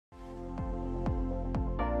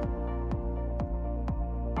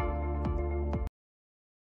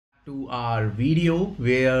To our video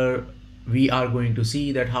where we are going to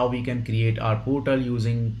see that how we can create our portal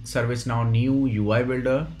using ServiceNow new UI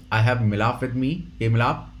builder. I have Milap with me. Hey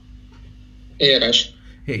Milap. Hey Arash.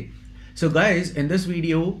 Hey. So guys, in this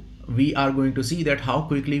video we are going to see that how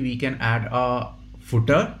quickly we can add a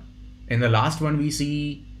footer. In the last one we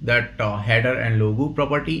see that header and logo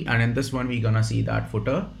property, and in this one we're gonna see that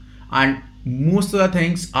footer, and most of the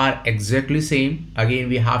things are exactly same. Again,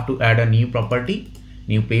 we have to add a new property,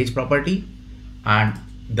 new page property, and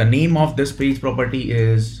the name of this page property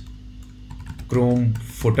is Chrome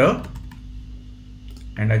footer,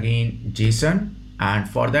 and again JSON. And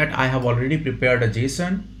for that I have already prepared a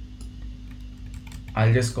JSON.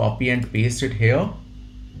 I'll just copy and paste it here.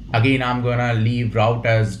 Again, I'm gonna leave route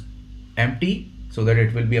as empty so that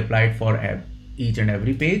it will be applied for each and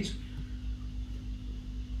every page.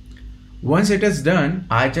 Once it is done,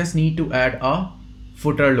 I just need to add a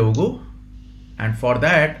footer logo, and for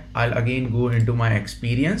that I'll again go into my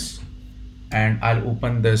experience and I'll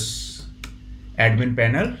open this admin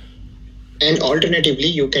panel. And alternatively,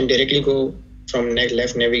 you can directly go from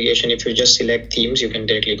left navigation. If you just select themes, you can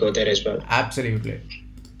directly go there as well. Absolutely.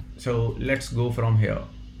 So let's go from here,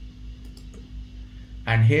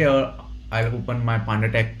 and here I'll open my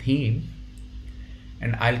PandaTech theme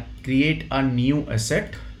and I'll create a new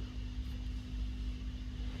asset.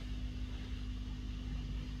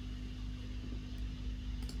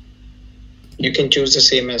 You can choose the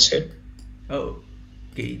same asset. Oh,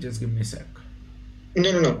 okay, just give me a sec.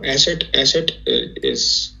 No. Asset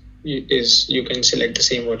is you can select the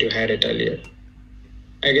same what you had it earlier.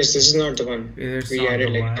 I guess this is not the one. We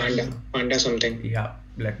added like panda something. Yeah,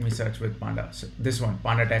 let me search with panda. So this one,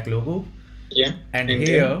 PandaTech logo. Yeah. And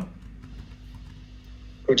here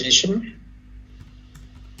position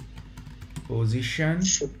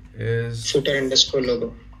is footer underscore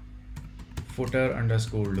logo.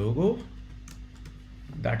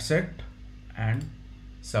 That's it, and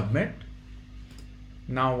submit.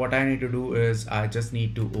 Now what I need to do is I just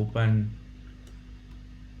need to open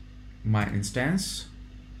my instance.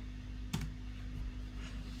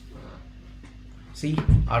 See,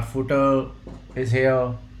 our footer is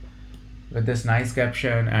here with this nice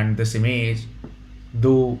caption and this image,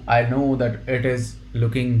 though I know that it is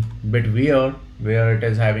looking a bit weird where it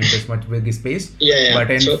is having this much big space. Yeah.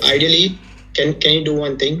 But so ideally, can you do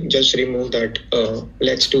one thing? Just remove that.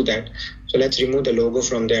 Let's do that. So let's remove the logo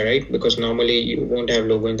from there, right? Because normally you won't have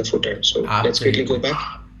logo in the footer. So let's quickly go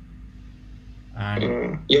back.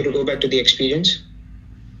 And you have to go back to the experience.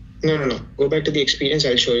 No. Go back to the experience.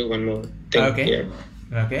 I'll show you one more thing. Okay. Here.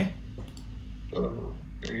 Okay.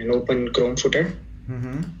 And open Chrome footer.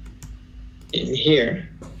 In here,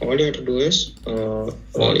 all you have to do is,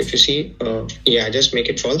 if you see, just make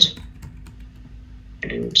it false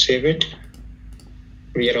and save it.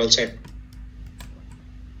 We are all set.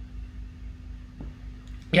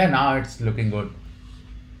 Yeah, now it's looking good.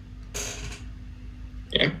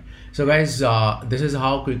 Yeah. So guys, this is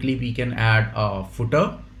how quickly we can add a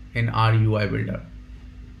footer in our UI builder.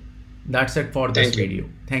 That's it for this video.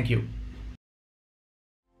 Thank you.